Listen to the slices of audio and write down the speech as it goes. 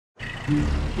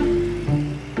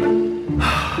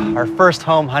Our first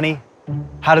home, honey.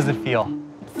 How does it feel?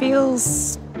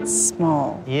 Feels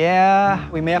small. Yeah,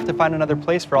 we may have to find another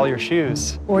place for all your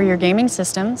shoes. Or your gaming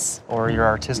systems. Or your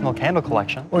artisanal candle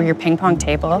collection. Or your ping pong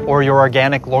table. Or your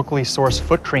organic, locally sourced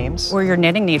foot creams. Or your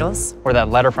knitting needles. Or that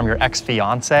letter from your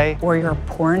ex-fiance. Or your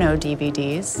porno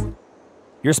DVDs.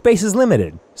 Your space is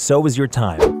limited, so is your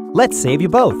time. Let's save you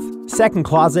both. Second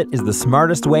Closet is the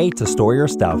smartest way to store your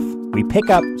stuff. We pick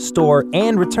up, store,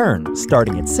 and return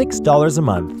starting at $6 a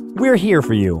month. We're here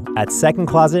for you at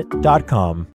secondcloset.com.